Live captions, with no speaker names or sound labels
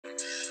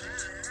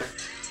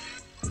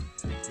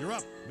You're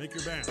up. Make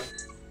your band.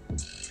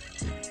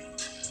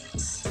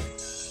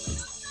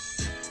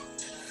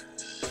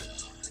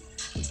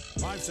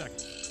 Five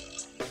seconds.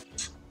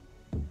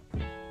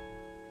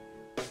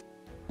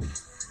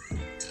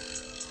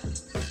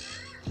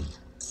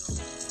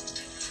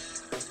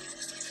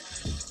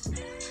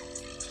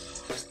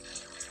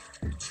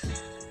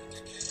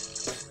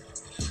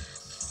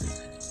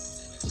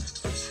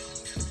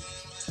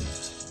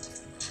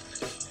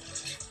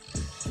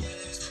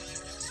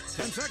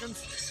 10 seconds.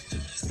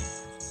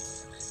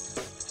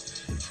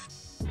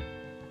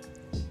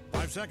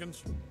 5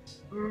 seconds.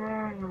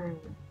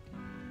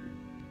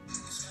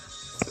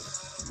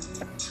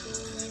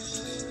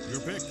 Your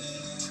pick.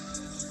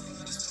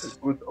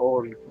 Good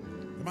all.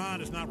 Come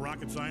on, it's not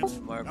rocket science.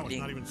 That was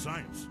not even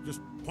science.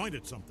 Just point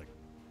at something.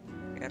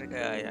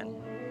 Kaya yan.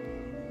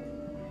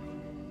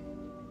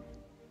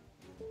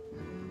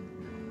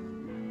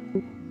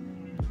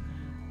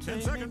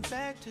 Seconds.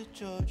 Back to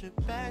Georgia,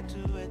 back to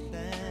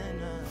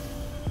Atlanta.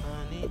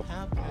 Funny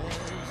how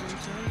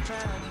pleasant turns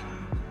back.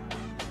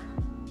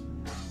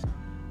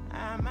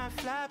 I might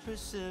fly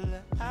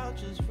Priscilla out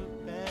just for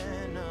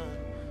Banner.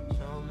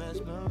 So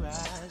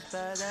mesmerized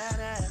by that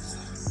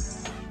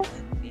ass.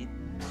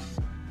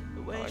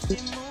 The way she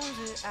moves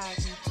it, I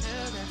can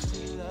tell that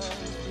she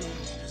loves me.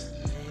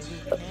 Maybe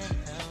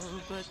can't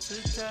help but to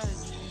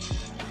touch.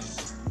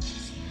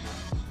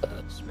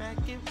 Smack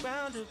it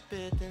round a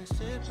bit, then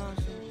sip on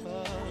some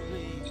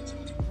bubbly.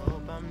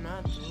 Hope I'm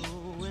not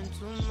doing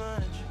too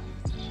much.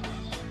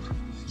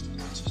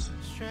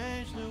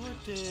 Strange new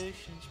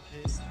addictions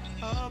pick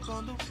up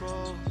on the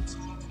road.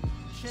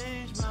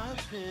 Change my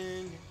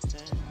opinion,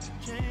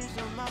 change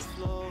on my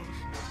flows.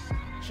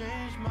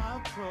 Change my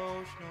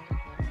approach,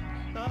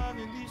 no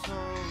loving these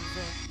hoes.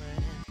 And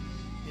when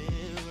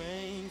it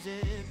rains,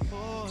 it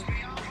pours.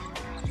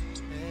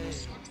 Hey,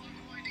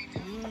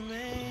 you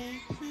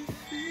make me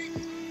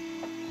feel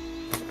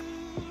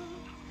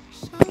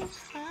so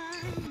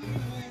fine.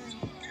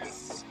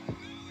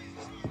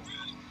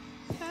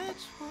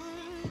 That's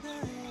what I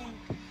am.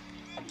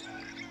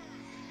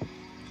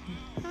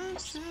 I'm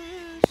just a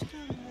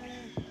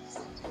man.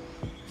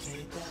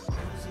 Take that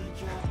pussy,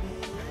 drop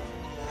it in.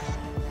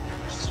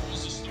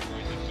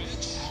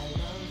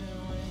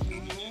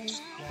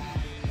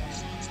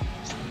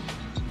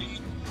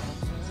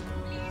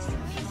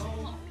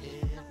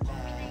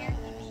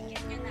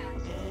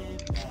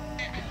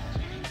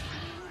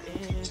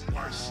 I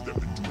step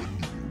into a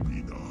new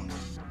arena.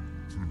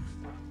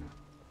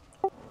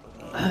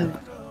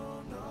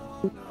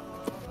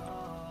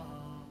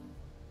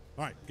 All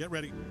right, get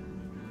ready.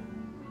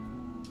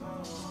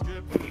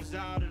 Strippers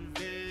out in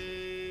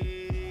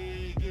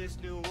Vegas,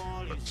 New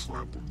Orleans.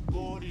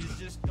 Bodies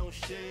just don't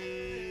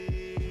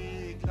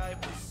shake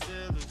like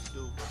Priscilla's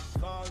do.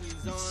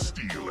 Carly's on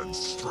Steel and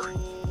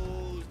strength.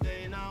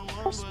 They not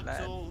one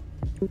but two.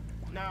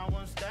 Now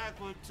one stack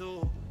with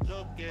two.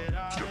 Look at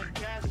all the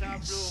cash I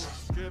blew.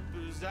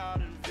 Strippers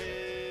out in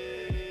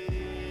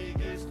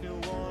Vegas, New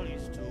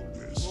Orleans too.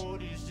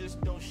 Bodies just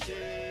don't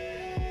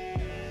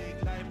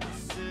shake like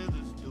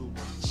Priscilla's do.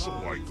 So I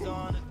Carly's go.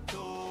 on the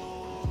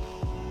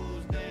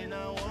toes. They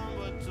not one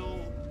but two.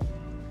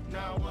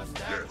 Now one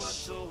stack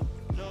with two.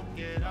 Look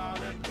at all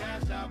the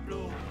cash I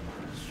blew.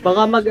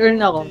 Baka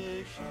mag-earn ako.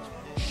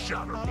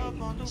 Shatter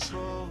bones.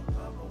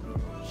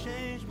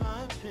 Change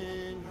my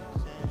opinion,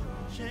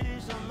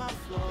 change on my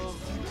flow.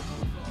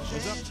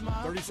 Heads up,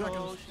 30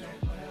 seconds.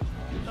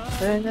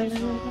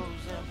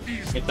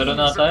 May talo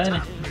na tayo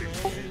eh.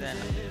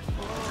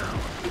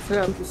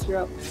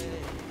 Disrupt.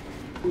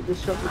 We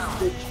disrupt the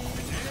stage.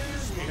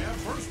 We have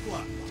first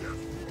blood.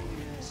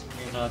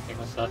 Yung natin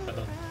mas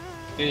tatalo.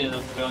 Yun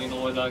ang kaya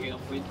inukuha lagi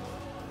ng point.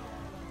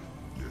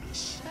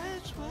 Yes.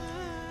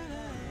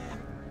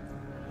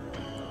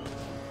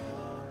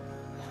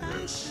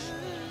 Yes.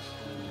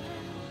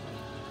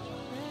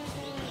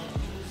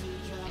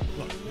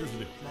 Look, here's the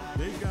deal.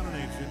 They've got an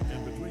ancient,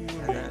 and between you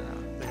and me,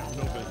 they got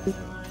no business.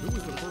 Who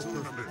was the first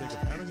person to think of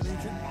having an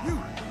ancient? You!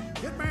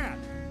 Get mad!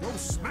 Go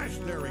smash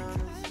their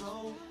ancient!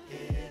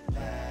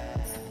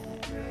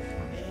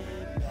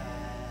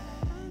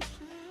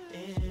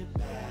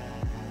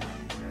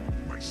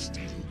 My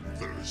steel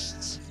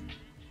thirsts.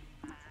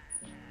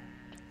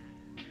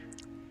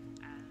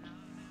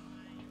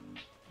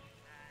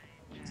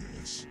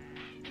 Yes.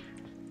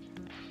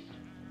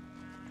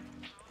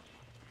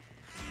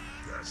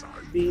 Yes, I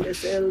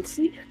BSLC.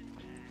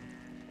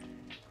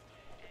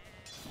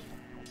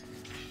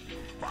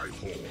 by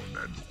horn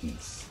and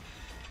hoof.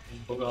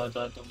 Baga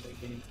ata itong may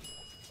game.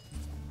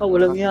 Oh,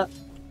 walang iya.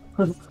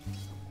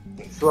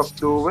 Swap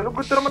to. Ano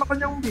ba naman ang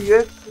kanyang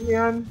BS? Ano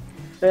yan?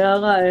 Kaya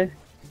nga eh.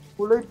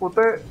 Kulay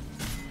puti.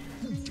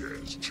 Who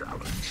dares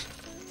challenge?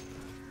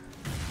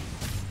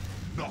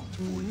 Not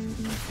for you.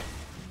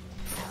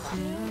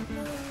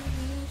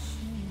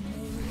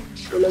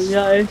 Walang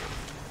iya eh.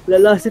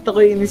 Lalasit ako,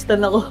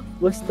 inistan ako.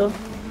 Basta.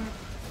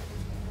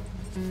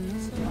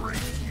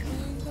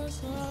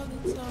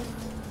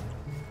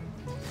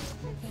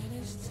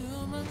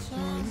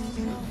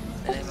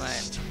 Ano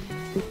man.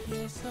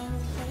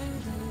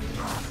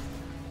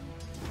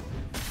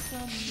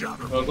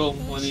 Gago,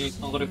 ano yung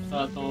isang grip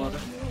sa ato.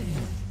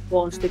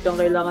 Mukhang stick ang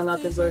kailangan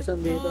natin person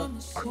dito.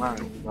 Tama,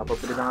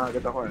 napapili na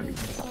agad ako eh.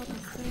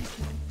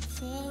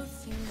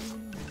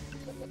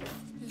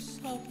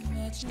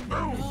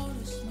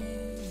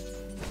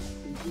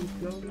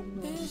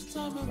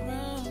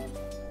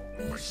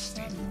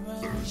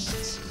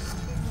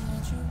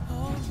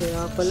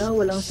 Kaya pala,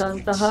 walang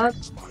Santa hat.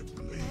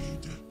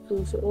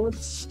 Susuot.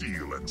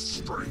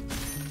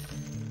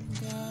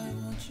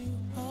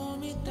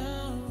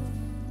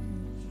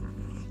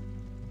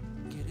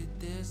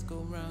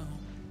 Go round,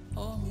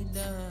 hold me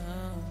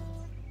down,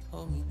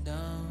 hold me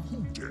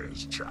down.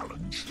 Dares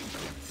challenge.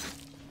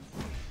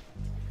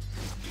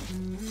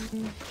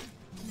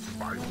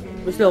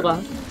 Gusto ka?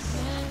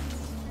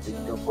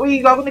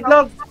 Uy, gago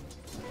naglag!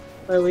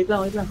 Ay, wait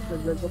lang.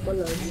 Naglag ka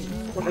pala.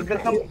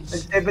 Naglag ng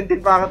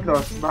 17 packet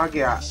loss.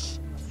 Bahagya.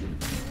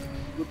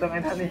 Butang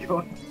ina na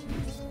yun.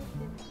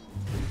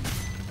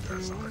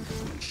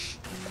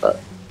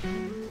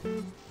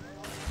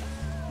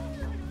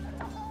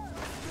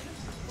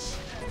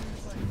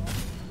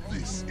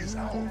 This is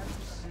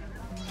ours.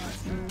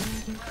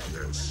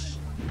 Yes.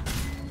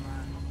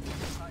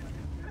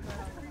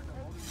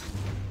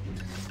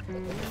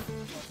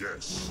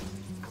 Yes.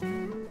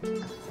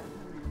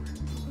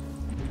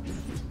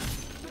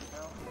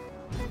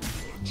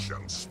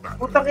 Shall span.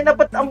 Putang ina,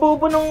 ba't ang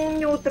bobo ng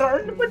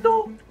neutral? Ano ba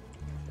to?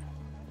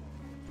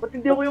 Ba't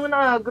hindi ako yung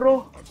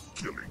na-agro?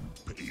 Killing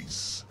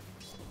pace.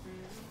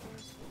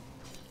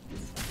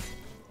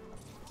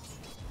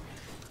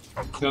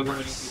 Gago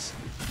na yung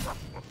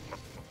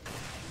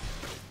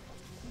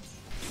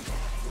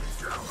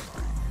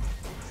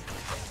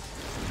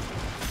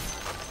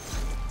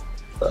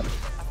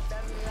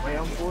May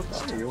ang puta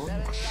yun.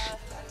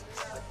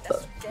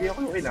 Hindi ako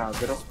yung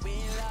inagro.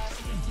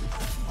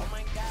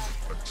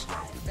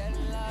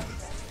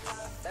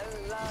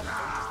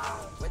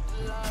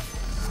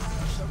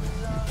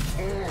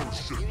 All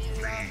should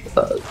bleed.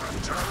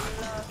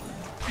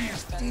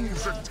 These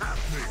fools attack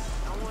me.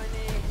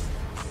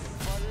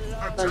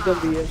 Saan ka,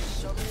 BS?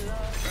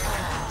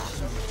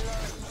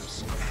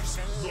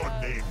 Your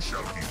name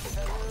shall be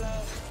forgotten.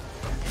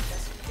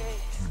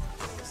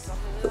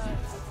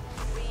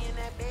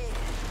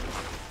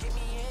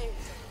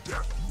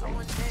 Death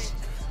knows.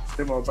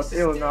 Di mo, ba't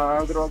yun?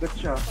 Na-agro agad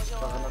siya.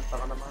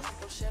 Taka naman.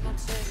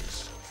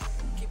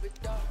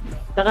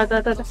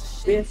 Taka.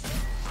 BS.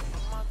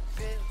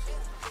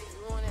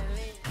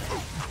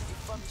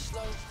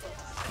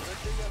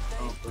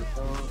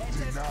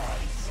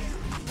 Denied.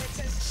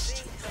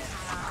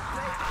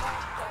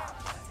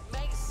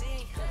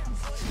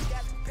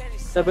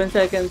 7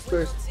 seconds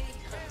first.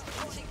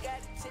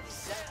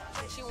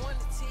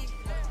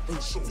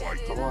 So I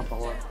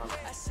Takuha.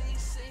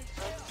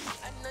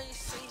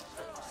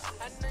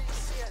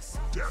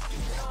 death.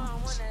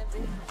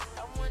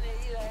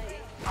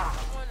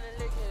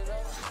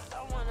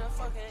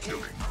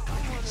 Killing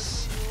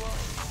peace.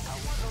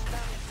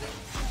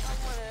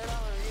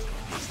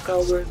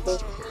 Cover to.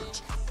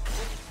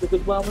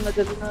 Likod ba mo na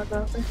dyan na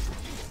atake?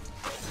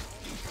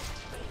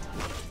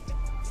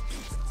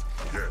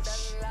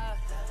 Yes.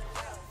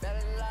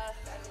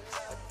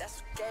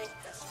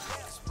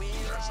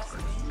 As I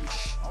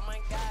wish.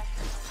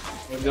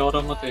 Hindi ako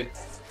ramot eh.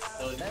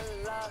 Well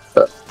earned.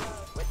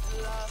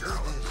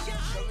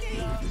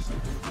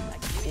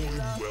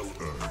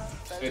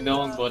 Pwede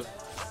akong bot.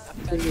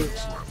 Sige.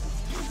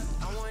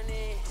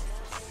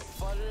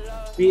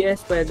 BS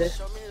pwede.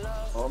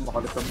 Oo,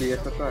 makalit ang BS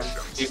na to eh.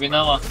 TV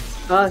na ako.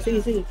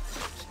 Sige.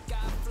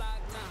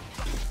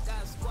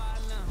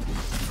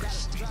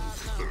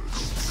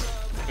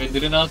 Pwede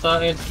rin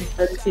ata LC.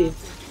 LC.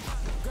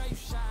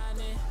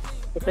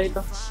 Patay ito.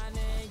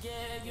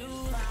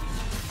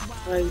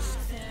 Nice.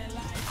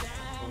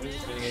 Okay,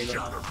 binigay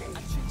lang.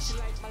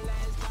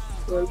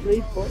 12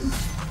 rate points.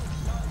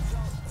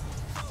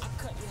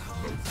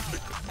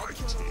 My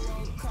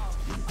tail.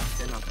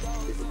 Yan lang.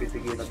 Hindi ko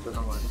pitigilan to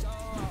ng ano.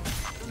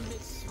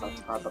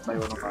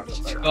 Katatayo.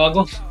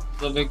 Gago.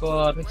 Sabi ko,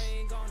 Aris.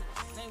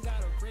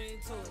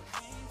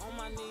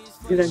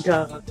 Ginangga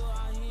ka.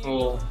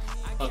 Oo.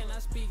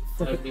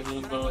 Sabi mo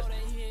lang bawas.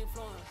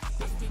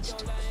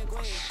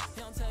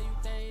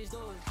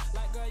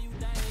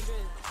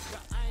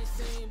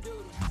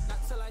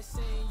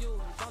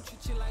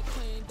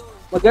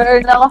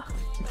 Mag-earn ako.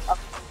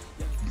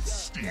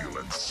 Steel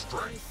and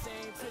strength.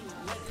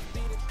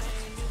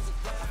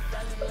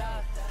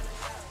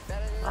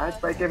 Kahit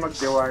pa kayo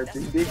mag-reward,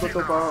 hindi ko to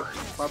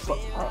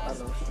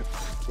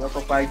hindi ako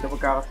papayag na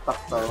magkakastock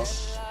to.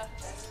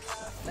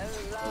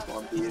 Ito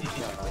ang BS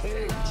siya.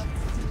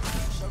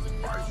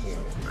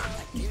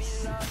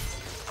 Yes.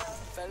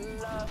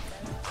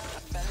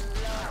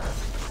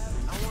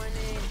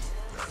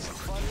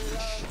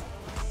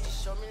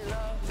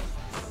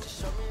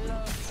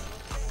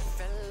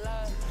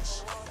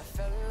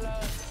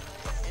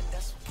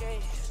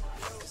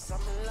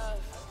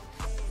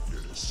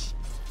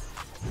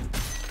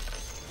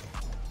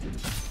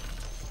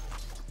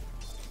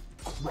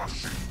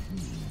 Crushing.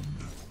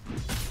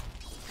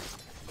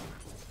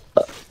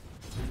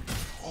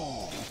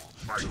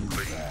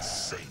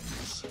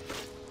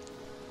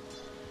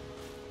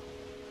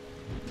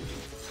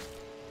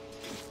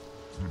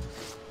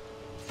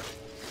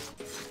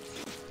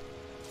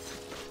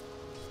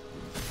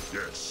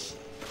 Yes.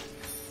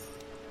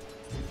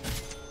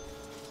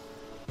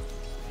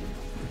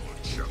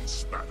 Jump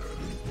spatter.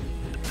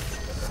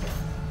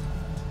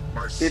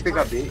 My TP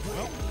ka, B.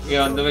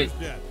 Yeah, on the way.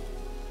 Dead.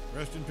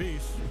 Rest in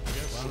peace.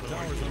 Yes, the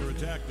tower's under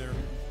attack there.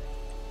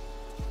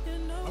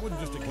 I wouldn't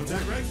just ignore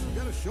that, Rex. You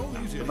gotta show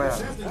these idiots. Ba yan?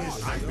 Sad thing is,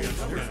 I've been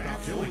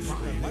killing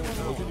spree. Might want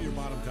to look into your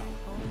bottom tower.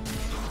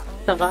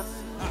 Saan ka?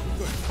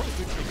 Good.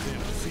 Perfect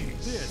example. See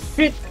this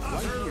Shit!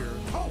 right here.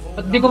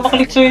 Ba't di ko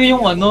maklik sa'yo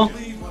yung ano?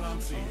 Believe what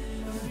I'm seeing.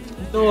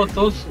 Ito,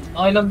 tos.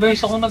 Ilang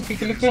beses ako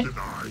nagkiklik eh.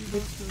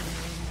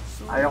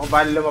 Ayaw ko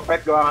ba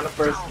lumapit, gawa ka ng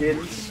first kill.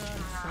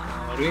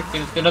 Sorry,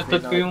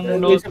 tinatot ko yung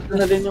load. Inisip ko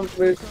na din yung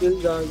first kill,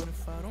 gago.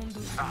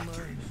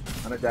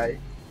 Ano, Jai?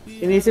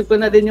 Inisip ko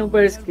na din yung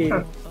first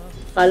kill.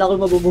 Kala ko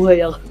mabubuhay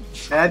ako.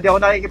 Kaya hindi ako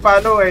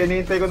nakikipalo eh,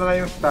 hinihintay ko na lang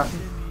yung staff.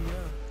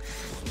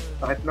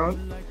 Sakit nun.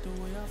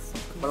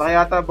 Malaki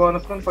yata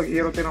bonus nun pag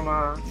hero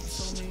tinama.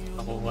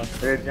 Ako ba?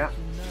 Red niya.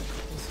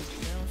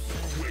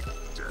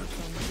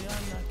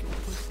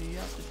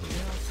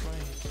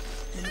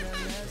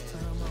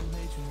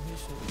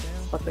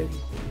 Patay.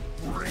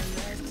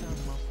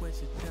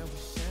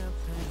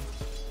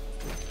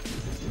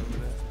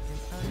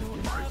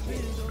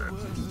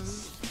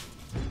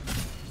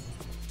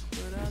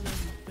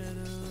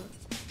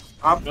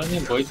 Up. Ano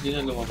yung void? Di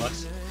na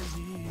lumabas.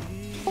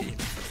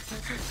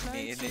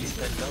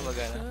 I-install daw,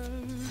 magana.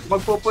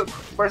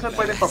 Person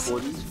pwede pa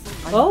full.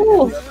 Ay,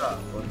 Oh! hindi yata.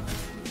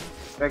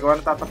 Teka,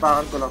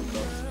 natatapakan ko lang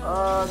to.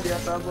 Ah, di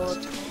yata bot.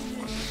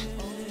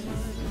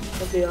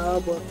 Pati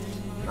abot.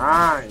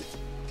 Nice.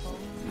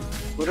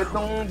 Kulit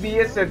nung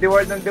BS eh,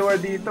 diwar ng diwar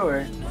dito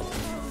eh.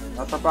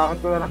 Tatapakan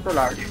ko na lang to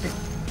lagi.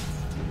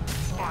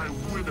 My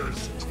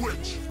winner's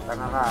twitch.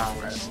 Tanga ka,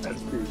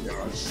 SP.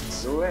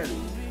 Duel.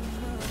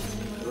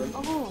 Duel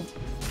ako.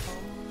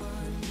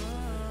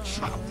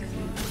 Baka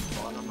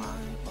naman.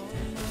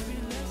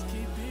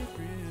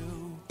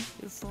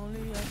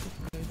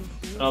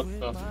 Drop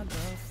ka.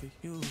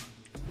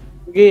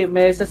 Sige,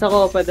 may SS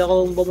ako. Pwede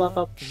akong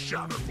bumakap.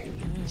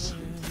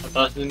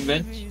 Mataas din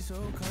bench.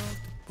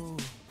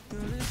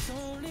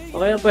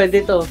 Okay, pwede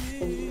to.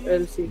 Kung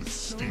LC.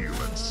 Steel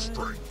and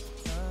strength.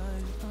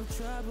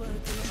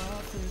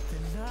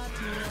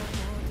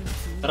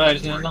 Tara,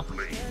 alisin na lang.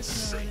 Blade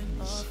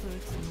sings.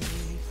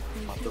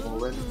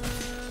 Tumuwin.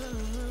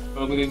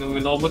 Bago din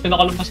naman ako. Buti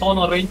nakalabas ako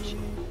ng range.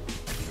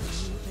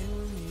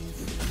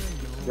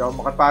 Hindi ako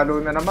makapalo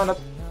na naman at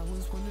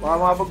baka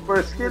makapag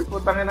first kill,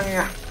 putangin ang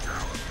yan.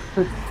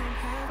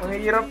 Ang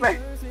hirap eh.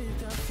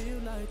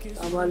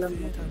 Tama lang.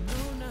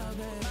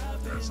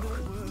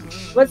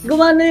 Ba't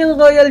gumana yung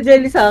Royal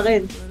Jelly sa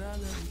akin?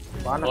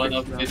 Baka Oo, na-fix na.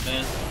 na-update na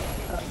yan.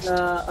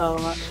 Oo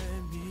nga.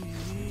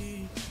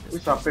 Uy,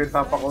 sakto yung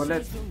tapak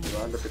ulit.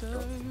 Diba, lapit ko.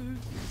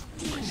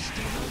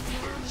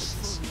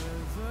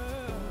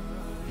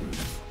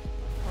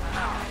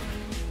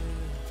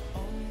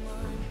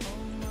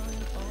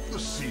 The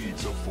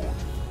seeds of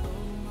fortune.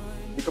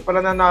 Hindi ko pala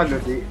nanalo,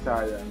 di.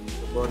 Sayang.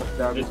 Bonus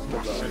damage ko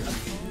ba?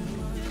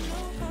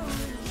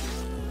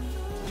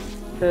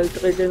 Health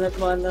regen at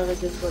mana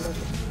regen ko na.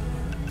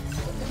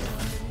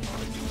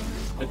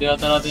 Pwede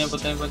yata natin yung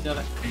patay ba dyan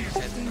eh.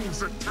 Things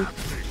attack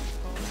me.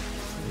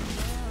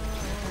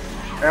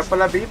 Kaya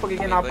pala, B, pag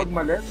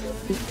ikinapagmalit.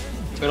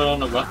 Pero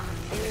ano ba?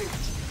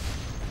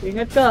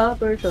 Ingat ka ha,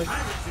 person.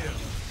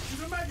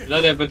 Wala,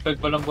 level 5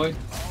 pa lang boy.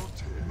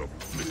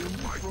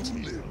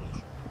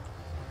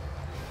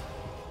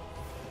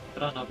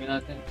 Tara, hanapin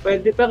natin.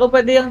 Pwede, pero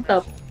pwede yung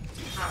top.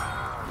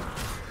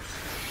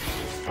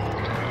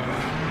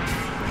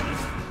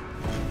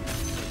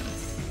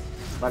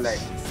 Balik.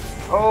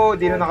 Oh,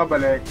 di na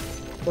nakabalik.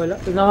 Wala.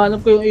 Hinahanap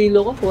ko yung ilo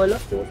ko. Wala.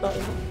 Puta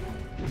ko.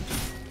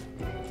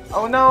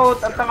 Oh no,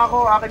 tantang ako.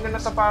 Akin na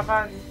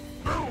natapakan.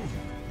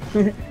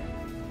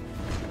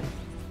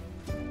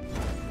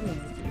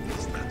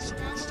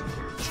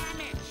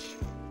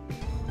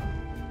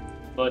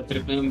 Bad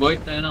trip na yung boy.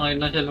 Tayo na ngayon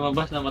na siya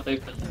lumabas. Namatay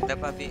pa siya. Ito,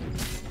 papi.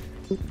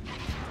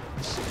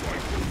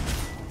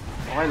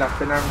 Okay lang,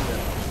 pinarm niya.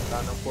 Wala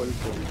nang full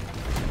full.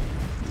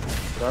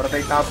 Pero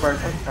tayo top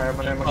person, kaya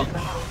mo na yung mag-isa.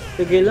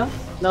 Sige lang.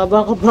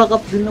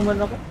 Nakabaka-backup din naman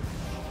ako.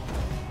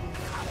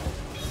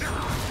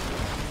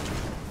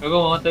 Gago,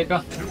 mamatay ka.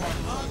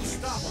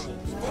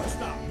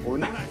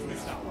 Una.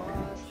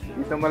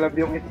 Dito malab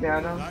yung hit niya,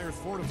 ano? Dyers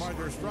fortified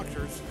their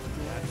structures.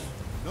 That's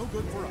no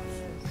good for us.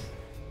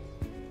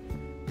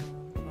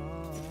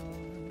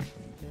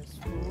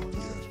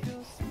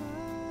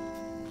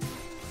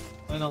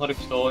 Ay,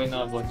 nakarips ko. Okay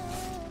na, boss.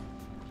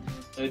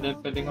 Tayo dahil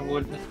pwedeng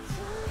abol na.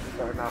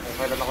 Saan na kung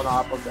kailan ako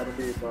nakapag-ano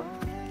dito.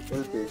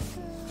 Full face.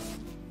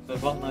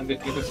 Sabang,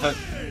 nandito dito sa...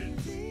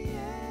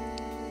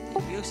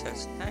 Use a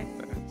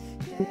sniper.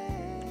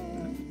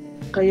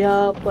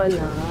 Kaya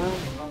pala.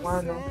 Ang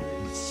ano?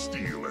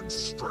 Steel and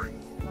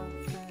strength.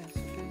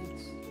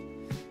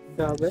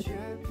 Grabe.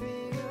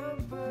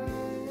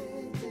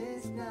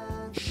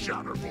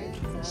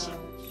 Shatterbolts.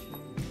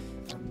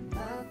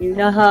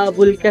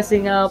 Hinahabol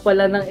kasi nga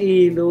pala ng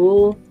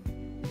ilo.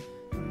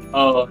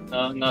 Oo,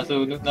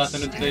 nasunod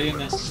sa'yo yun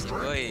eh.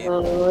 Uy,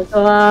 Oo,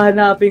 so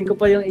hahanapin ko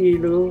pa yung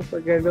ilo.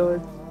 Pag gano'n.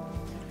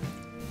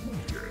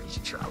 Dares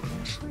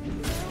challenge.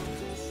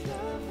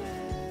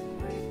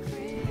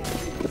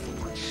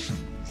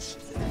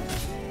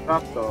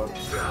 Raptor.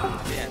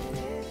 yan.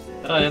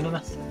 Tara, yan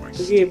na.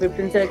 Sige,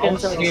 15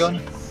 seconds Sige, ako. yun.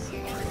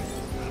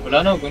 Wala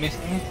na, gunis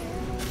na yun.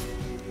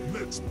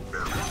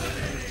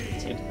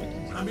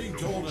 I'm being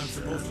told I'm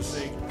supposed to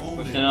say own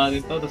Push it. na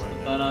natin to, tapos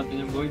punta natin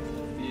yung void.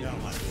 Yeah,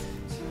 like it.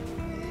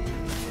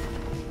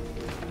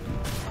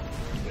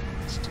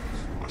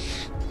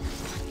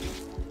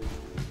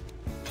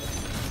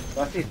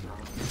 Bakit?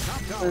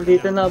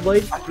 Nandito na, boy.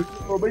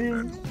 O ba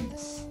yun?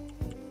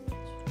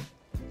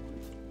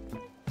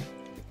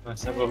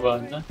 Nasa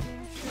baba na.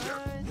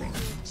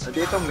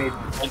 Dito mid.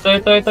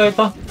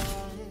 Ito.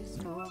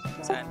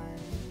 Saan?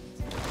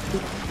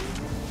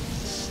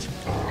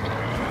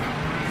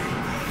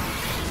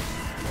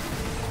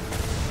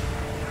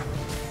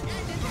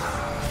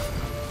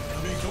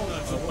 I'm being told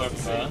I'm supposed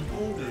to say Huh?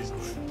 own it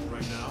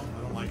right now.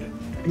 I don't like it.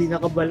 Hindi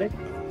nakabalik.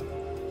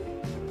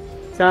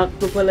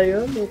 Sakto pala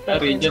yun. Ah,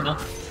 region ah.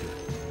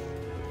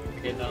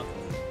 Okay lang.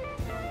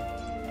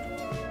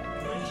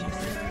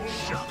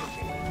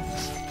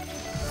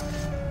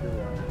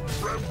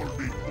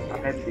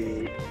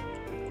 Hindi.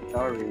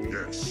 Sorry.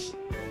 Yes.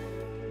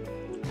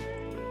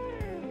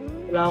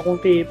 Wala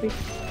akong TV.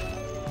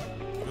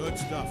 Good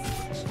stuff.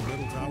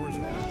 Little towers.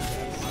 An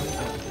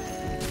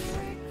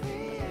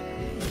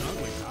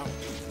ugly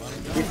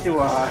tower. Easy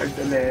word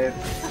ulit.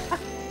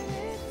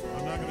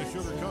 I'm not gonna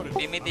sugarcoat it.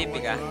 Timi-timi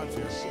ka?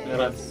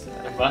 Meron.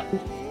 Ano ba?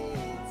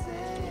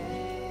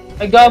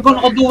 Ay gago,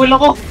 nakaduwal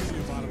ako!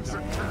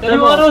 Dali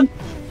mo Aron!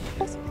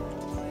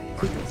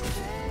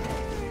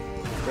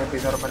 Kaya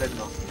pinormalin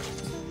mo.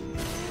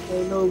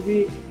 Oh, no,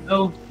 B.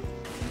 No.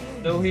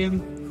 No him.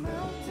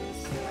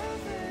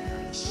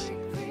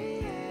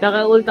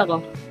 Naka-ult ako.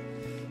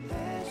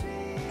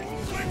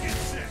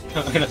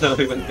 Okay na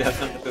sorry, bantiyan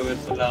na natuwal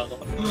pala ako.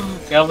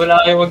 Kaya wala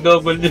kayo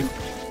mag-double din.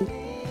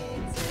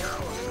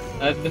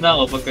 Lahat din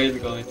ako pag kayo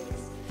comment.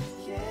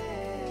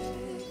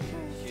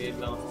 Sige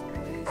lang.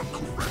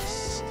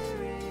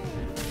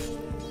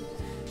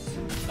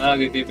 Ah,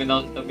 gagipin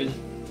ako sa tabi.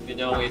 Hindi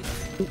niya ako kita.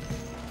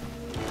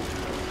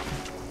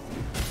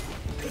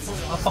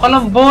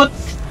 Napakalambot!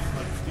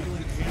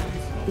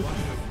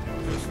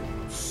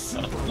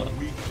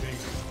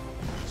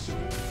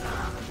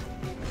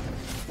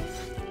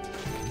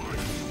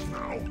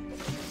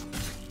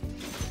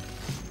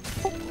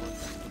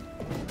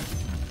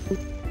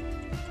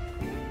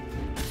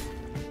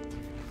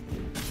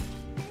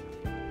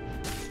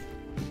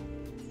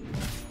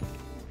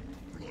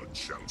 Blood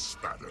shall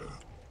spatter.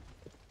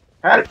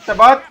 Help! Sa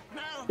bot!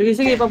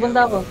 Sige,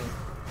 papunta ako.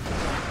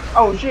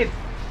 Oh shit!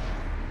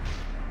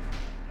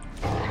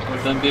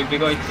 Hold on, baby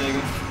ko. 8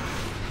 seconds.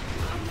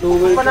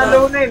 Dual ka.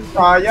 Panalunin!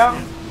 Sayang!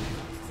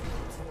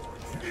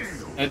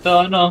 Ito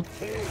ano?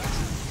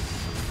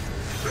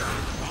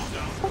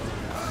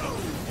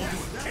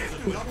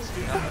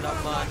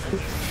 Naman.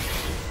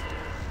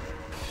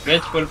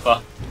 Bench full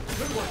pa.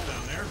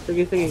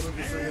 Sige.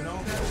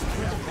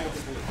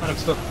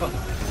 Nag-stop pa.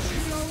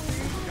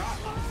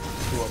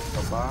 Suwag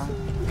ka ba?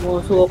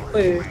 Musuwak pa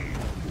eh.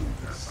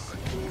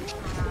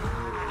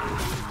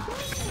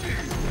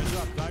 Heads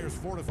up, Dyer's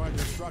fortified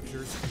their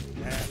structures.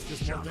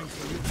 Just more things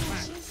for you to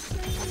smack.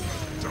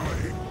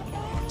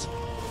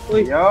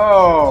 Uy,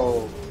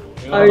 Yo!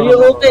 are you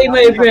okay,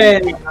 my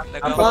friend?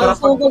 Nagawa.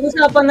 Kung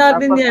pag-usapan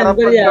natin yan, Napasarap ang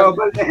Balya.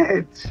 double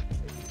edge.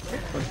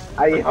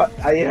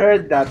 I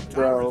heard that,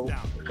 bro.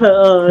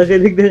 Oo,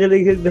 kilig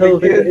yung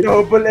double. Yung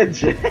double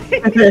edge.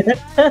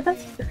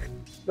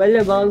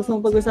 Balya, baka gusto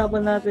mong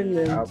pag-usapan natin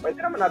din. Pwede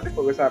naman natin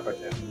pag-usapan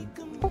yan.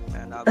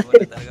 Nakabuo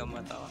na talaga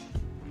mata ko.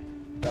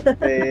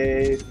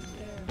 Tapos,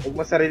 huwag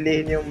mo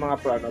sarilihin yung mga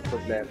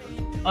problema.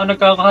 Ah,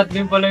 nagkakahat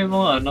din pala yung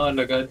mga ano,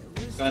 alagad.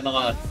 Kaya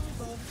nakahat.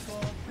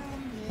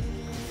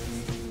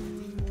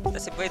 Tapos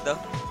si Boyd, oh.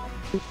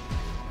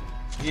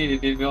 Sige,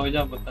 ditibi ako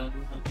dyan. Punta na.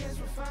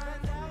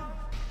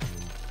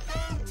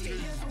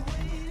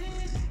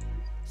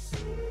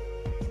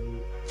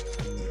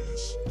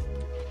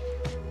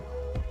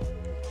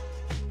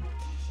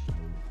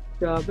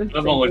 Grabe. Ano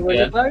bang ult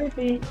yan?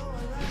 Party.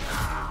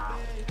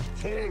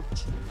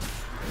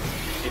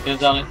 Dito yun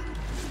sa akin.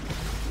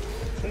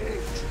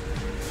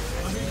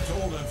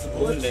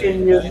 What Uli. can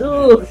you do?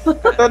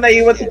 Ito,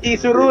 naiwan si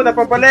Chizuru,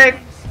 napabalik.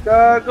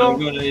 Gago,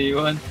 Gago,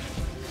 naiiwan.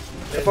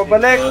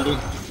 napabalik.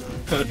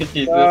 Sorry,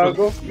 Chizuru.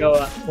 Gago,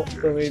 Gawa.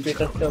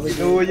 Tumibitas kami.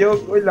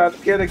 sinuyog. Uy, lahat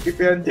kayo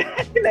nagkipihan dyan.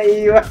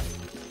 Naiwan.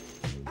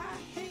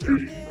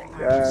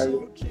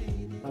 Gago.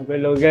 Ang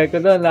belogar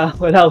ko doon ah.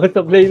 Wala ako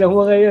sa play ng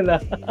mga yun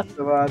ah.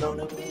 Sama nung...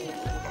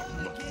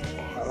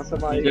 Para sa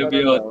mga Hindi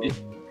BOT.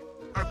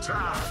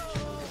 Attack!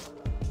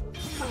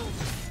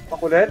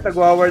 Makulit,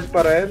 nagwa-ward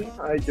pa rin.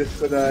 Ay, Diyos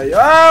ko na.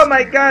 Oh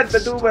my God, the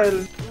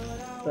duel!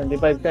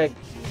 25 sec.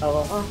 Ako.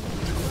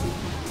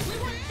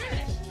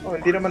 Oh,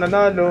 hindi naman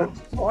nanalo.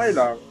 Okay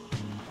lang.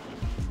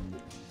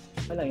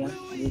 Wala yan.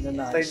 Hindi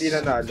na Basta hindi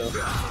nanalo.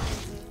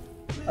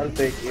 I'll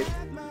take it.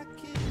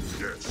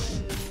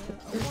 Yes.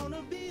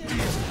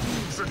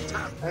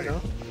 Ano?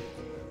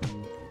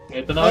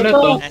 Ito na ulit,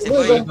 oh. Eh, si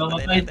Boy, patay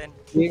Namatay. natin.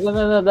 Hindi ko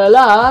na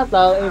nadala ha.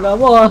 Tangina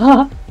mo ha.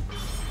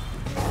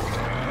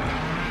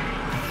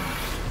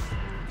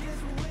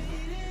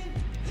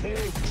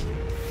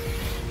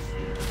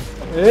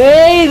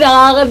 Hey!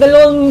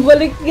 Nakakadalawang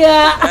balik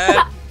nga!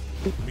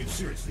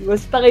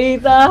 Basta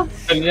kita.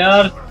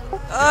 Kanyar.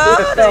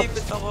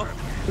 Naipit ako.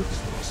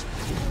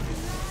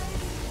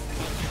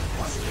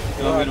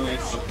 Grabe naman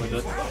yung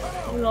pagpulot.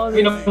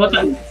 Ay,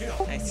 namatay.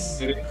 Nice.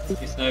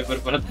 May sniper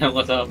pala tayong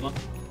kasama.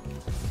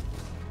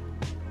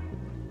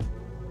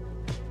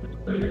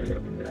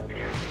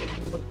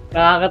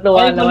 Nakakatuwa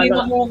Ay, naman.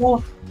 balita mo ako.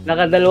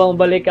 Nakadalawang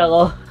balik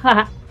ako.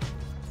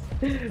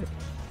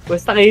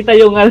 Basta kita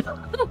yung ano.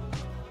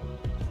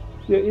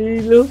 Yung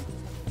ilo.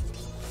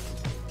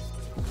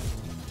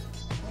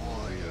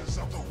 Warriors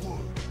of the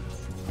wood.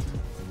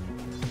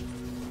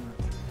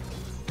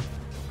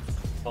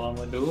 Baka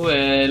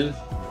maduel.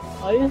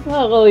 Ayos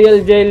na, Royal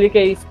Jelly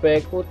kay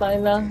Spec. Putang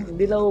na,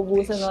 hindi na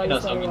ubusan na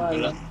alis Sinasabi ng ko ano.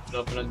 lang. Wala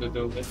pa nang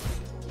dudugan.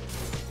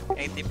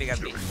 80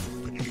 gabi.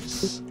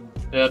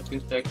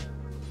 30 sec.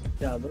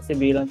 Sabi, si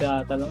Bilang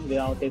tinatanong, hindi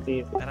ako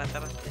titip. Tara,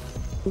 tara.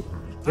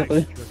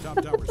 Nice. The top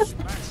tower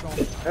smashed on.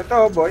 Ito,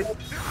 boy.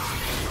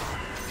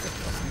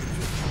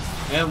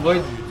 Ayan, boy.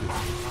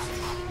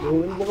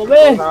 Luhin mo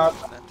kami! Na,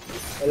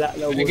 Wala,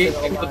 Binigay,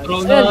 naubusan ako. nagpa-throw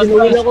man. na. Ayan,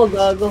 dinuhin ako,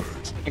 gago.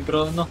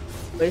 Nag-chrono.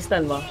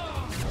 Paistan mo.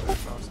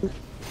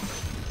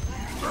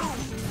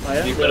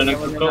 Ayan, Hindi pala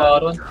nag-throw,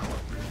 Aron.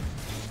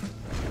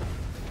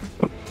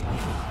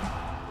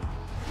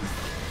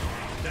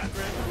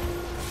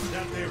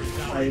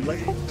 Ay ba?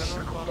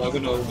 Bago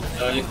na, ubus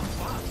tayo.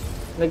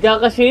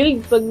 Nagkaka-shield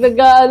pag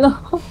nag-ano.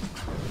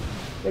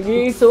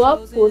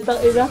 Nag-i-swap, putang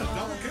ina.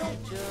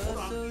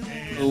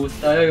 Ubus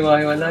tayo,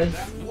 iwahiwalay.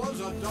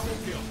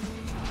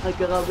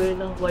 Nagkakabi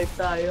ng wipe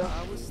tayo.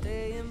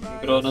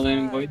 Nag-chrono na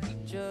yung void.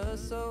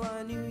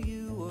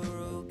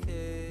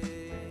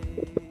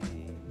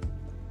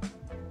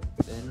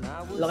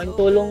 Laking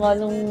tulong nga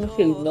nung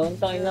shield noon.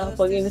 Tangina,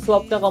 pag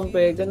in-swap ka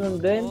kampe, ganun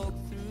din.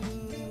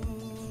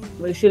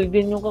 May shield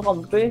din yung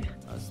kakampi.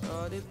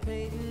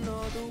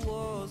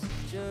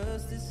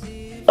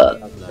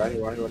 Kaya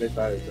wala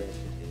tayo.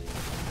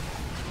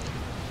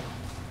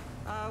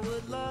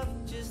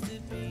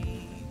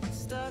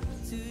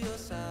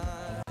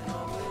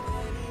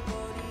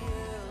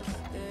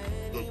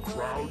 The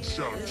crowd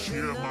shall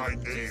cheer my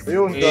name.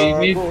 Ayun, Eh,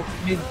 mid, gago.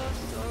 mid.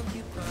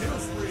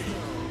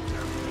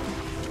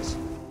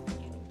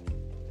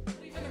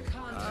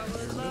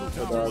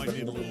 Tower might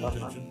need a little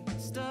attention.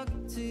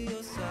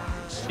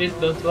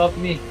 Shit, don't swap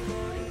me.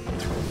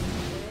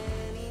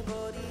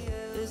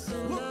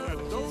 Look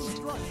at those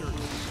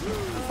structures.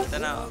 Ito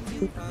na. Oh.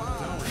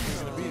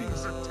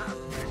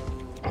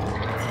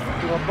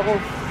 Tumap ako.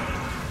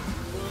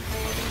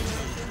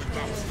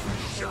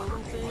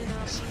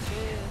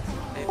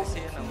 Dito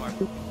siya na, Mark.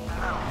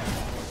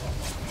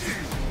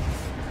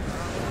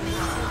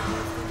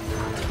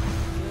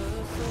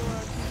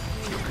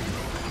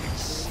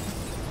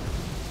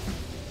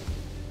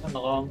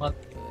 Nakaangat.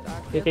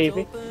 TTP.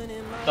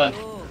 Saan?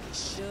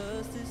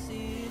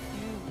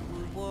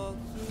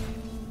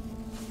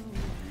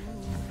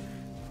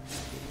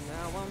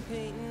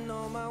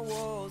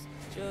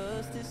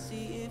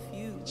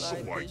 So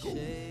I go.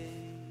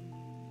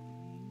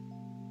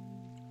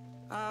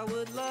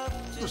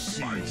 The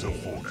signs of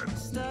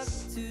opponents.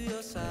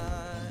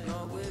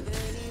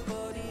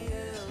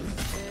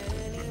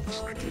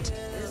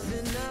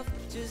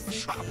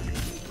 Chop you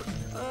open.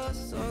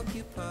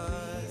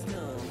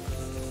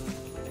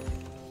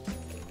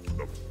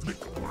 The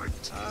flick of my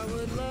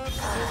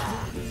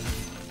teeth.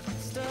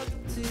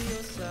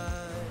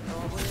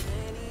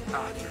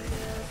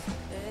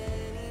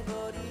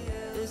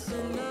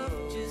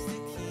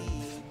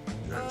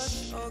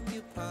 Yes.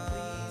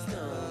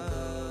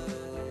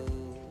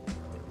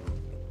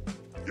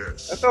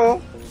 Yes.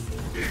 Ito,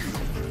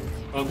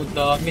 Pagod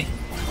dami.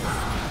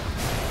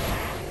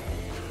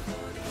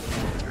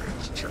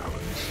 Yes,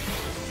 challenge.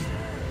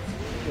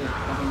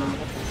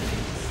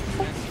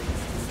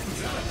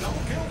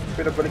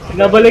 pinabalik sila.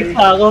 Nabalik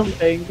pa ako.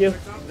 Thank you.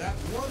 That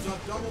was a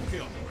double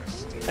kill.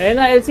 Ayun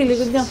na, LC,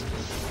 likod niya.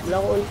 Wala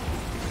ko ult.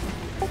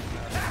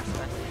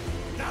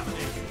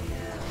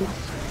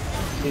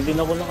 Hindi din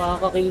ako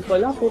nakaka-kill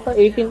pala. Puta,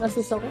 18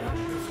 assists ako.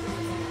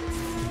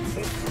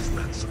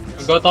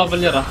 Mag-auto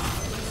cavalier ah.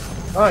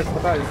 Ay,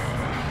 patay.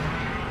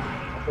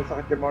 Ito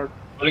sakit kay Mark.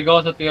 Ulig ako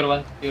sa tier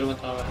 1. Tier 1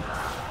 sa akin.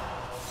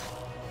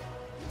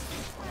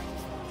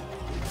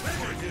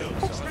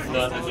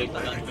 Wala na dito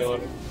ng tier.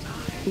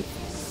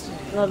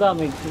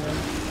 Na-damage niya.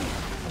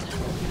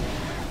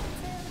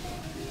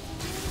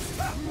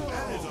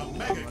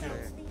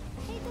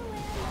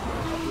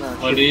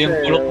 Mali yung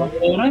pulok ng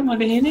oray.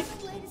 Malihinik.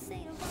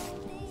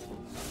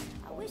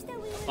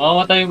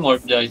 Makamatay yung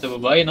morph dyan sa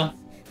babae, no?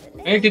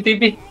 Ngayon,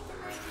 TTP.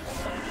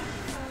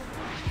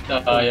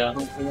 Sayang.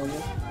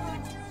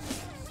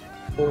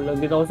 Kulang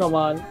din ako sa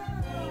mana.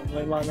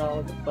 May mana ako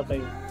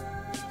patay.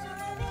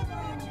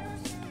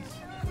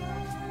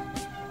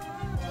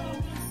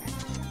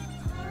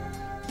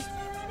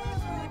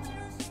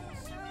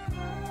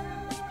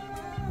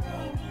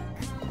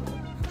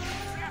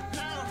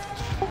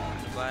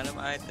 Paano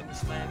ma-item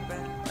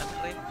sniper? Ano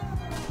rin?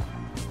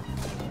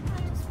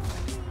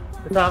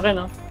 Sa akin,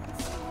 no?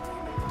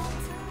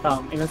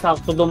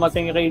 Inasakto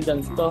dumating yung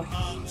Raidens to.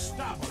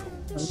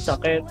 Ang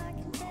sakit.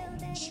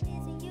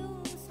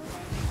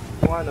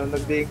 Kung ano,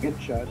 nag-vacant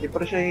siya. Di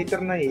pa rin siya hater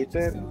na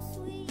hater.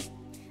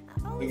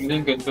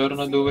 Nag-Lincoln, pero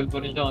na-duel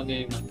pa rin siya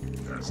kanina.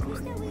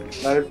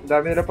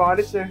 Dami nila pang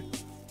alis eh.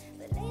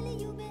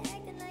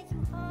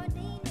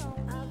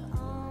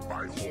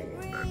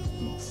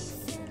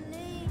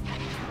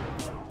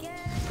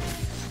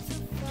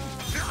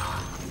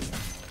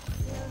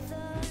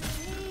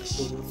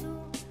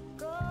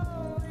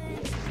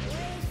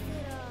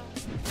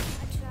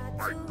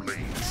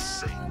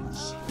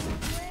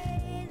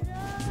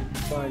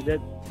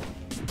 Budget.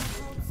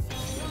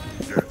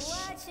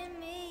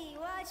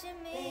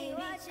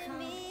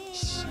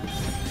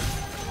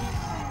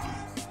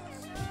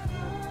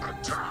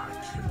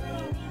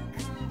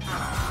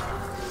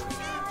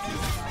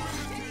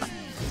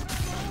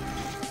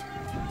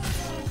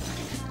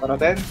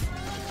 Paraten.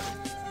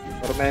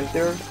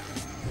 Tormentor.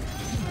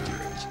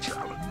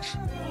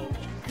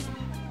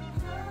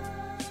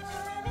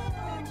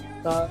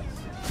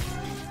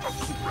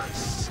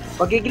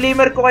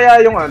 Pag-glimmer ko kaya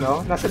yung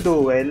ano, nasa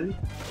duel.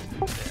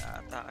 Hindi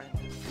ata kayo.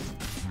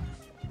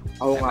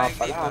 Oo nga May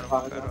pala. gamer,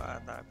 pero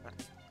ata pa.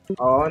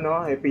 Oo,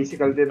 no? Eh,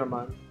 physical din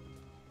naman.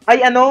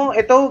 Ay, ano?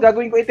 Ito,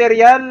 gagawin ko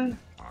ethereal.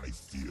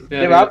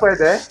 Di ba?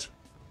 Pwede?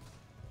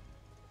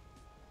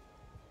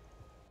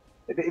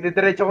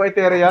 Ididiretso ko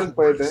ethereal,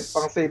 pwede.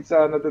 Pang save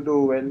sa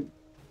duel.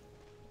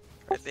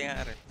 Pwede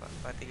nga rin.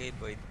 Pati kay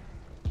Void.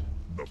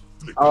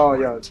 Oo,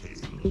 yun.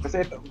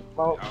 Kasi ito,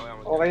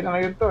 okay na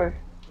ngayon to eh.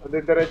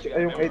 Nadidiretso,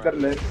 ay yung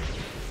Aetherless.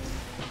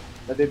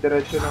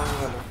 Nadidiretso ng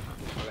ano.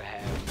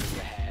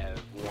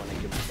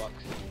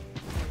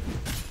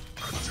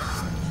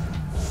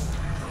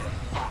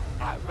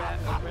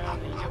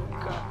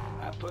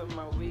 Put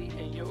my weed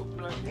in your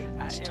blunt.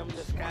 I am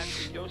the sky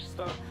to your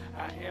star.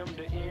 I am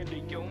the end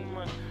of your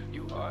month.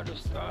 You are the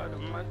start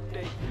of my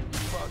day. You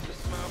brought the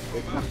smile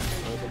from my face.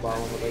 I see the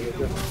world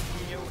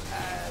from your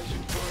eyes.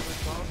 You put the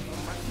song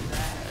from my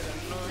side. I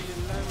know you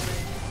love me.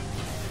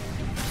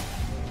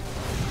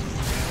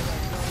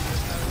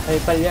 Ay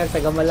pala,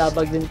 taga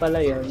Malabag din pala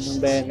yun,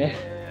 yung Bene.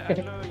 I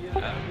know you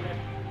love me.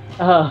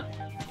 Ah,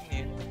 I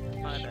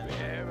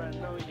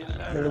know you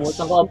love me.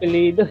 nalimutan ko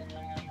apelido.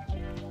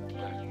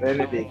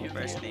 Benedict.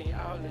 First day.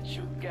 All that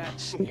you got.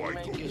 You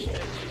make it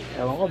stretch.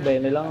 Ewan ko,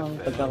 Bene lang ang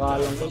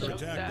pagkakalam ko. Mga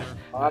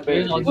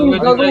Ayun, Benedict.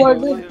 Uy, gagawa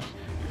din.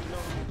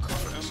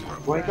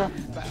 Buhay ka.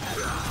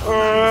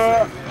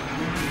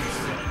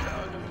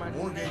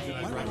 More games than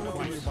I tried to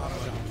find your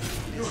bottom down.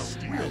 You're a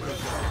real good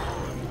guy.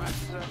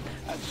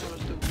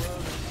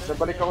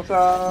 Nabalik ako sa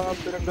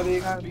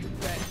pinanggalingan.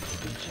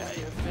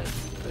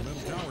 The middle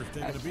tower's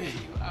taking a beat.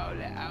 Now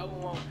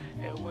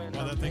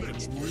that thing can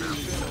really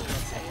build up.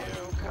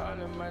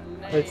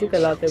 Let's see,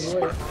 kalate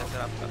boy.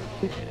 Nasarap ka.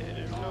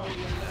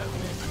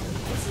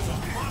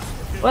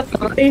 What?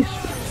 Ace!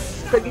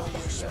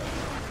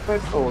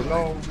 Oh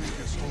no.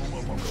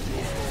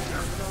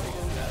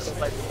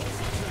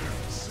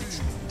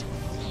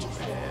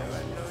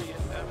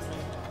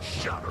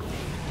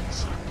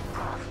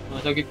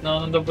 Nasa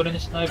gitna ng double yung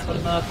sniper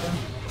natin.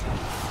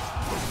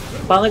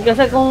 Pangit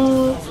kasi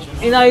kung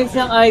inayos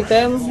niyang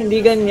item, hindi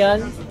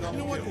ganyan.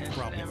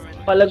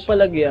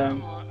 Palag-palag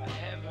yan.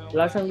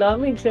 Wala siyang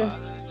damage eh.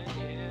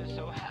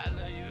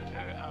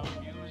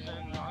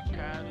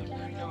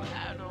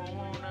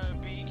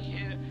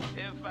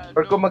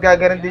 Or kung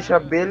magaganon din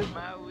siya build,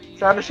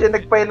 sana siya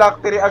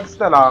nagpa-electri ags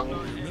na lang.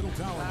 Middle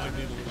tower might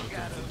be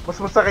able to Mas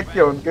masakit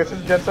yun kaysa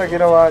dyan sa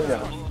ginawa niya.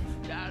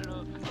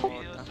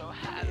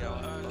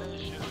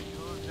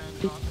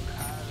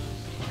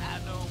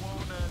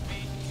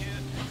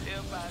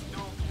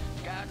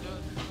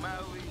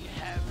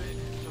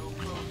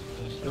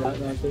 Wala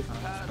natin.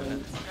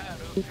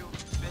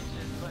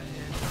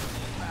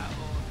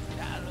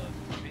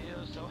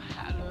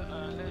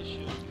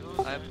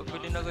 Ay,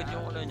 pagbili na agad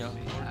yung ano niya,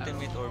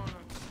 ultimate orb.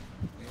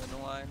 May ano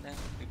nga na,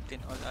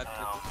 15 all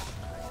attributes.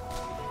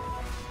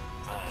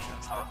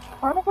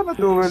 Paano ka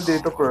na-duel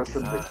dito,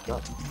 person ka?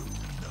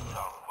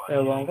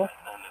 Ewan ko.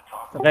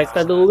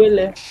 Nakita duel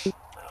eh.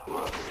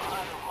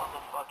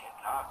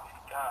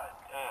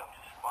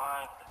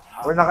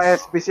 Or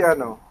naka-SP si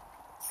ano?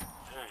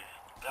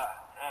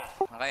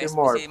 Naka-SP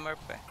Morph. si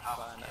Morph eh.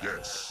 Paano?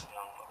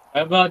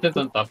 Kaya ba natin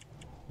itong top?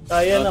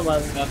 Kaya naman.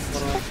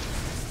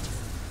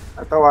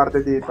 At awarte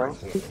dito.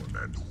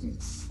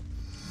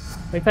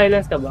 May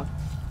silence ka ba?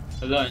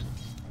 Wala eh.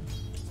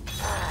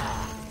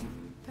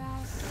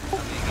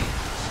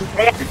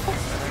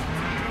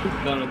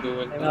 Wala na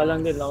duel. Ay nga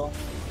lang din ako.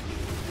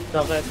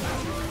 Sakit.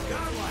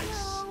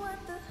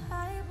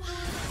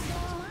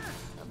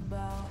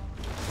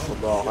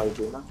 Mabakay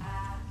din na.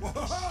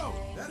 Whoa!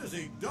 That is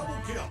a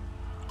double kill.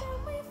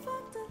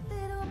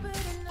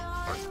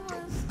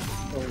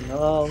 Oh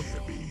no.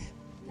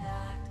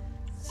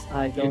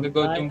 I Yung don't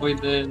nag-out yung like.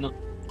 void eh, no?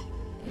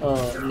 Oh,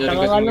 Hindi saka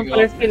kasi nga nung mag-out.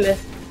 first kill eh.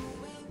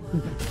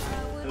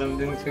 Alam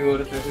din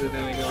siguro sa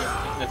dami ko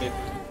na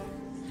dito.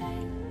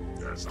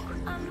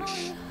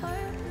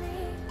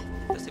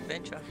 Ito si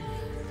Bench ah.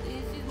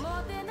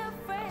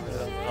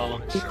 Oo.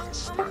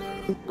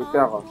 Buti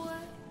ako.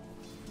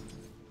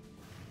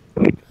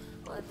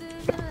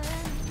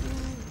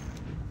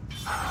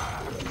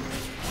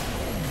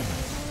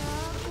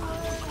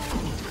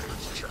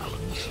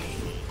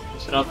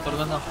 Raptor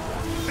na na.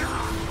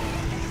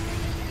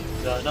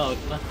 Wala na,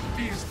 out na.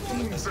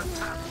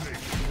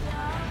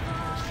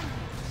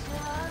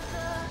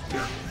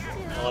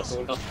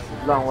 Nakatulak.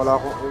 Lang, wala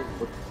akong...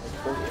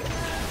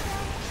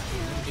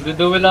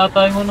 Iduduwil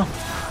ata yung ano.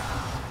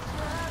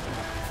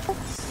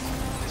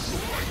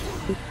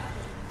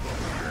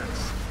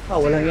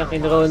 Walang yung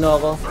kinrono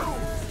ako.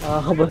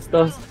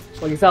 Bastos.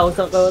 Mag-isa ako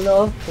sa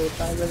krono.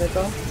 Putang ina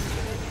nito.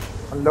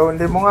 Ang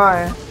lonely mo nga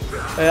eh.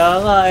 Kaya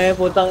nga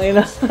putang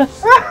ina.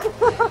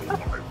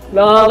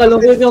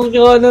 Nakakalungkot yung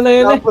krono na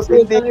yun Tapos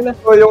hindi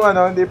ikaw yung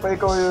ano, hindi pa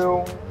ikaw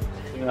yung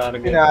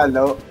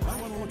pinalo.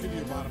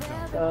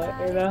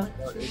 Ina.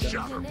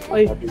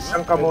 Ay,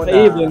 Isang ka muna.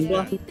 naibon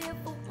ba?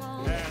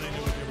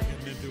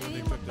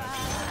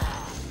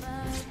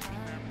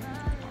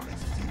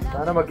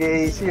 Sana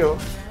mag-AC oh.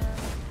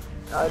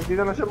 Hindi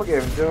na lang siya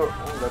mag-MJO. Oh,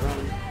 gano'n.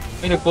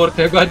 Ay,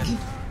 nag-forte agad.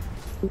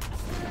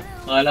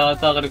 Akala ka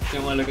takarip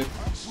siya malagat.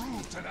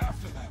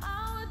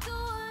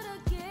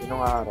 Sino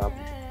nga harap?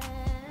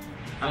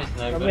 Ay,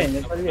 sniper. Kami,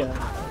 Nepal yan.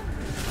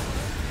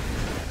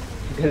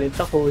 Galit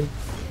ako eh.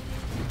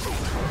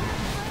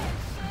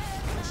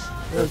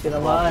 Yun,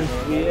 tinamaan.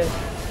 Yes.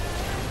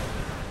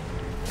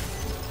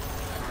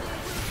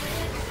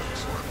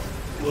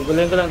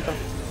 Gugulin ko lang to.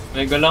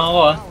 May galang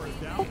ako ah.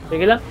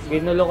 Sige lang,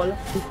 ginulo ko lang.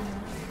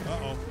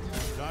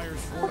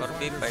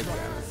 4v5.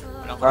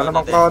 Wala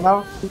namang chrono.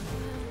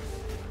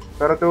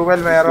 Pero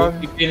 2-well meron.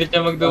 Pipilit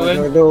siya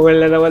mag-duel. Duel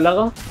na naman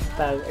ako.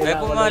 Ay,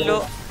 pumalo.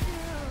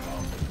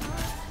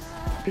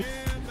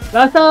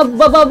 Nasa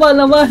bababa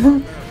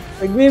naman.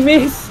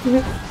 Nagmi-miss.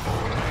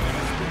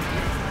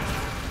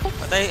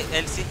 Patay,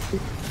 LC.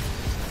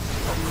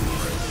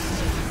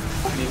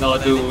 Hindi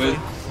naka-duel.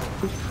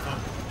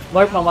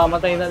 Mark,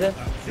 mamamatay na din.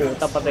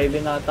 Puta, patay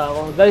din nata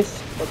ako. Guys,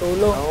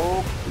 patulong.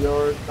 Nope,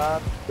 you're not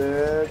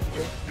dead.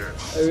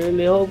 I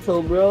really hope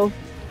so, bro.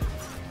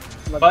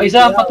 Pa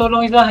isa,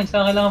 patulong isa.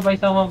 Isa kailangan pa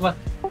isa pa.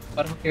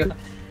 Para makikita.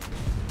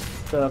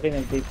 Sa akin,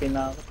 nagtipin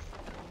na ako.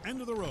 End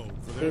of the road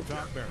for their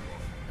top barrel.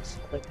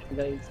 Okay,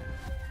 guys.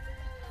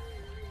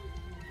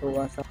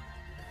 Tuwasa.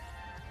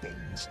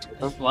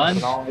 Top 1.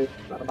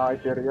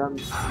 Nakakiter yan.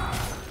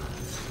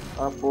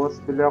 Tapos,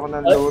 bili ako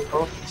ng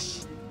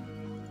Lotus.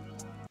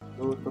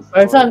 Lotus.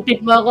 Person, tip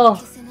mo ako.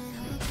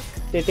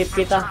 Titip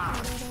kita.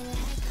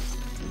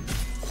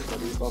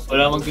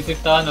 Wala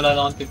magtitiptahan, wala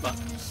na akong tip ah.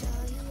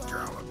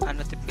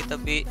 Ano tip kita,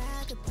 B?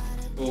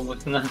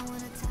 Ubus na.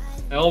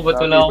 Ewan ko ba't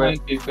wala akong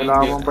yung tip?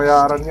 Kailangan mong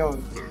bayaran yun.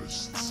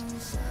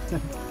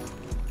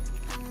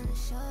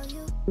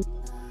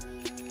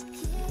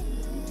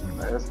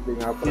 SB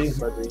nga pa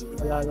sa din.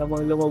 Wala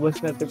namang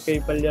lumabas na tip kay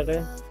Palya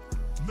kaya.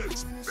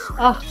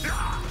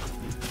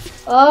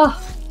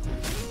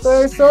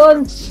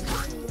 Person!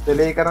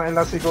 Delay ka ng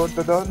ilang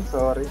segundo doon,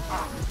 sorry.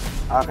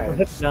 Okay.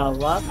 What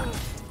dawa?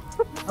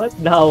 What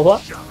dawa?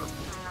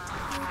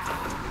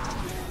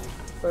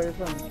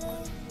 Person.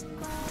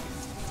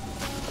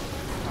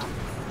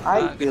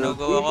 Ay,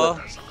 Ginugo ako.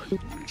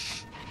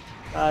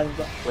 Saan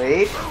ba?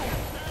 Wait.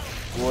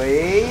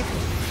 Wait.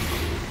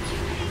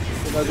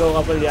 Sumagaw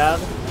ka Palya?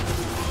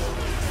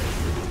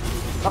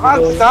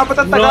 Dapat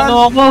ang tagal. Ano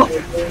ako?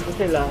 Ito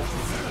sila.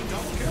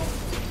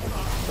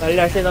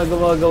 Palya, sino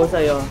gumagaw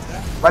sa'yo?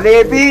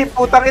 Malebi,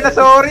 putang ina,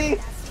 sorry.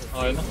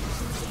 Okay na.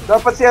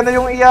 Dapat si ano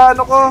yung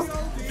iyaano ko.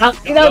 Ang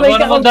ina, may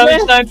Wala ka naman dami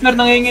sniper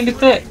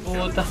nangingilit eh.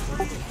 Puta.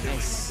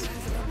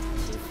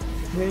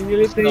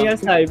 Nangilit na niya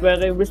sniper,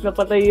 imbis na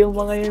patay yung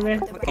mga yun eh.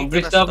 Ang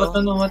bridge dapat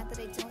ano, mat.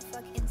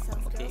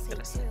 Okay,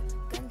 crash.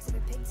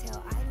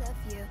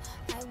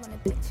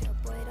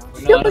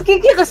 Yung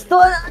magkikikas to,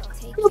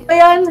 ano ba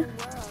yan?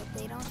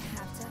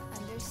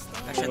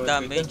 Action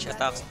damage,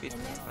 attack speed.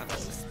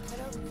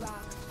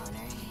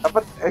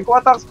 Dapat, kung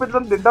attack speed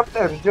lang din, dapat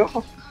MJO.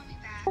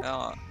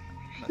 Oo.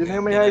 Sino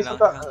yung may high sa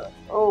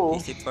Oo.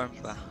 Easy farm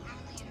pa.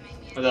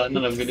 Wala na,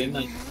 nabili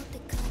na.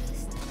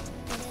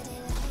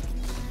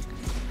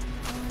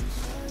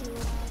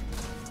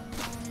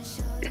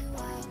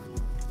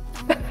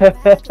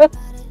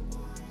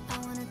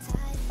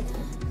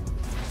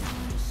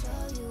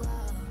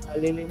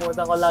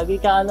 Alilimutan ko lagi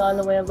ka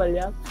ano-ano mo yan,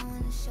 Palya?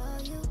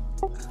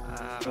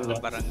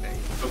 Barangay.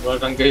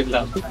 Barangay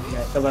lang.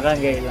 Sa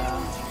barangay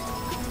lang.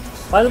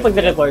 Paano pag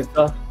na-report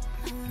to?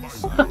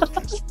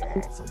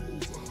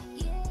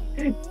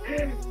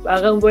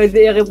 Parang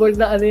pwede i-report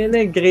na ano yun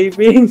eh,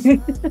 graping.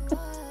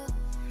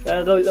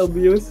 Role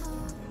abuse.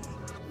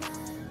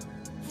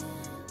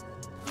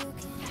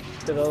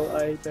 Throw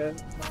item.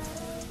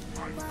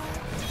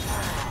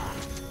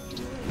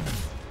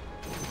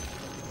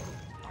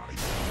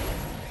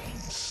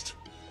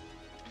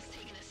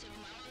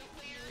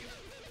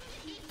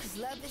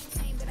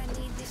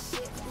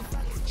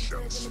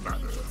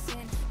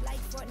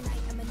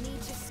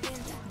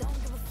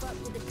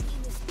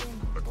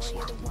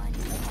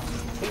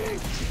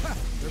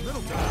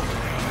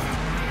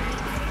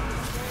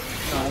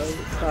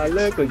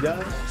 Sala ko dyan.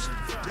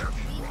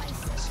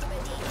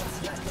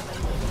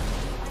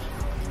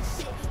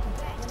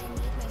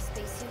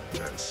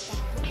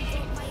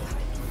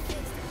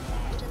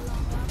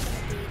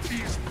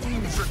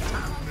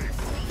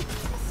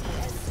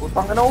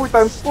 Utang ka na, uy,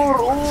 times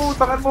 4.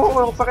 Utangan mo,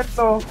 ang sakit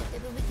no.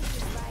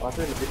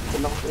 Kasi, labit ko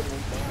lang ito.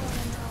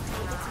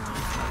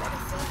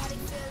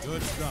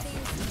 Good stuff.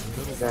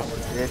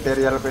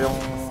 I-ethereal ko yung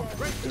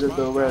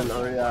duel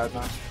or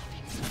yana.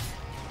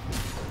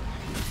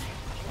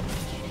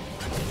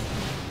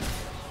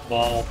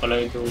 Baka ako pala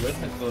yung duel.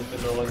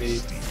 Nagtutulo ko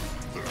dito.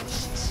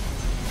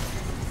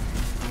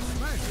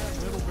 Smash that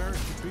middle barracks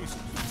to pieces.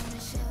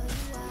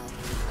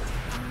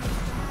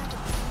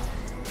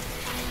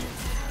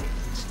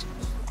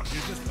 You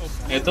just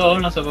open Ito oh,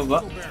 nasa baba.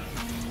 middle barracks.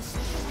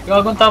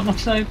 Gagawang tapang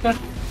sniper.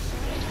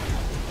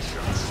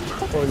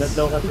 Ulat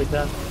daw kasi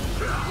siya.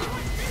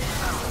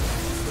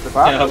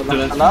 Diba?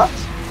 Walang tala.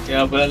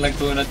 Kaya pala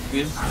nagtunat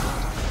Queen.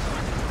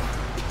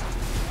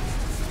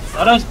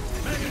 Aron!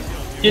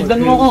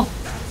 Shieldan mo ko!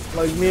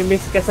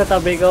 Magmi-miss ka sa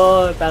tabi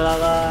ko. Taka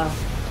ka.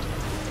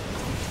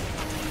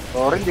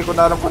 Sorry, hindi ko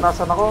na alam kung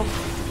nasan ako.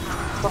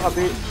 Sa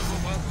kabi.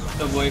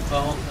 Sa buhay pa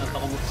ako. Nasa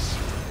ko mo.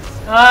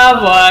 Ah,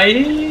 boy!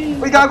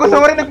 Uy, gago,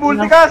 sorry,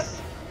 nag-multicast!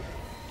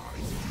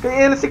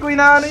 Kay LC ko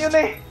inaano yun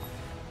eh.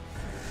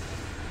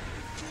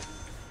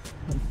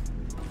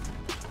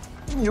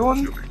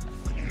 Yun.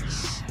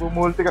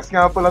 Bumulticast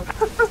nga pala.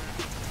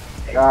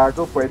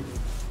 Gago,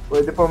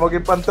 pwede pa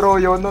maging pantro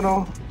yun,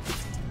 no?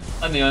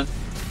 Ano yun?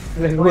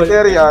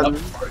 Material.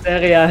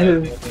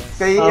 Serial.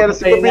 Kay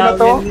LC ko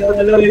binato.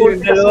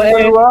 Yung dalawa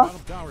eh. Bottom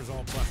tower's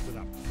all busted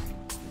up.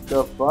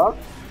 The fuck?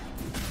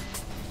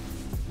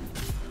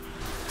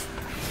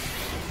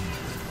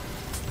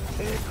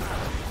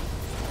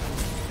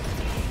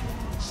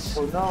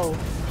 Oh no.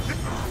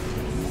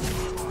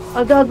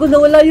 Gago na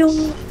wala yung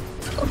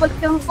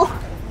kapatyan ko.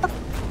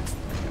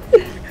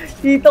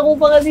 Kita ko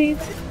pa kanina.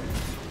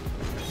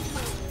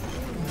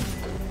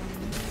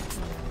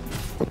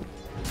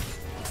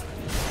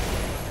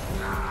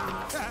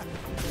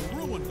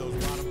 Ruined those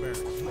bottom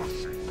barracks.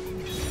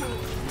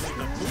 Make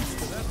a boost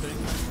to that thing,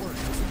 that's work.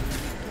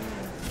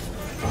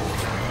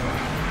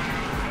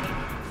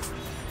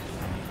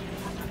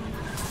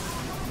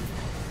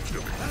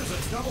 That is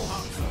a double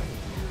homicide.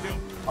 Kill.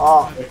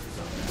 Ah, It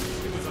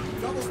was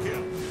a double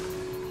kill.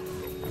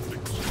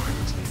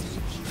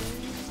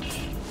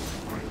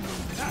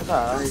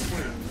 nice.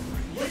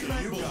 Look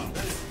at you go.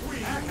 That is three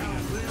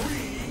kills.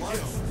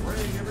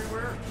 Spraying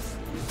everywhere.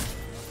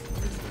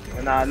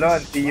 Nanalo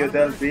ang Tio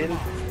Del Bill. A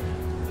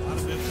lot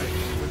of this thing.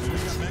 We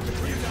got back to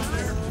three down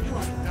there.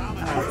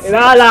 Dominate.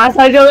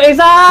 Inalasan yung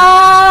isa!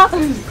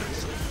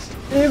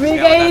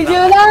 Ibigay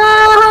nyo na!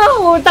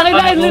 Utang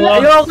ina,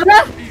 ayoko na!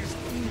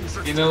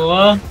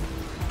 Ginawa.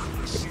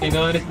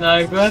 Ginawa ni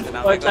sniper.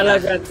 Or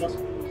talaga to.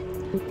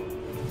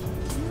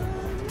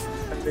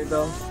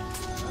 Dito.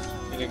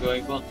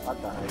 Ginagawin ko.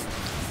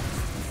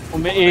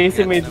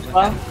 Umiisi mid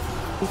pa.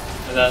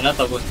 Wala na,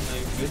 tapos na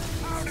yung quest.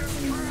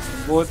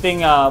 Buti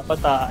nga,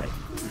 patay.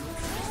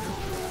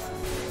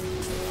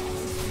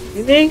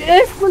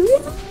 Ining-F ko niya!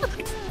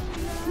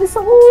 Nasa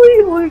ko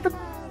yung ultra.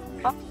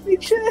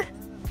 Akit siya.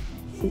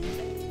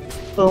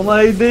 Oh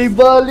my day,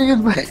 bali yun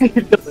ba?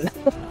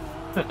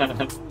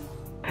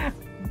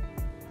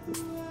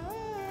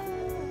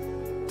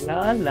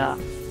 Lala.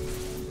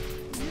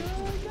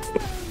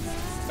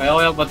 Kaya ko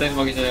yung patayin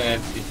mag isa yung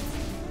FP.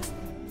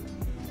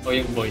 O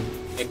yung boy.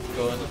 X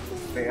ko ano.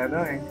 May ano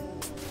eh.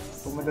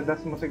 Kung madadas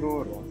mo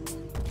siguro.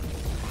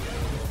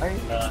 Ay,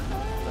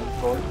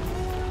 control.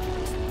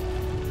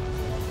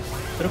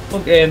 Pero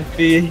pag NP,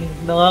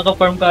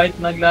 nakaka-farm kahit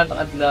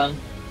naglalakad lang.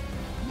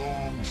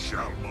 Long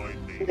shall my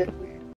name be.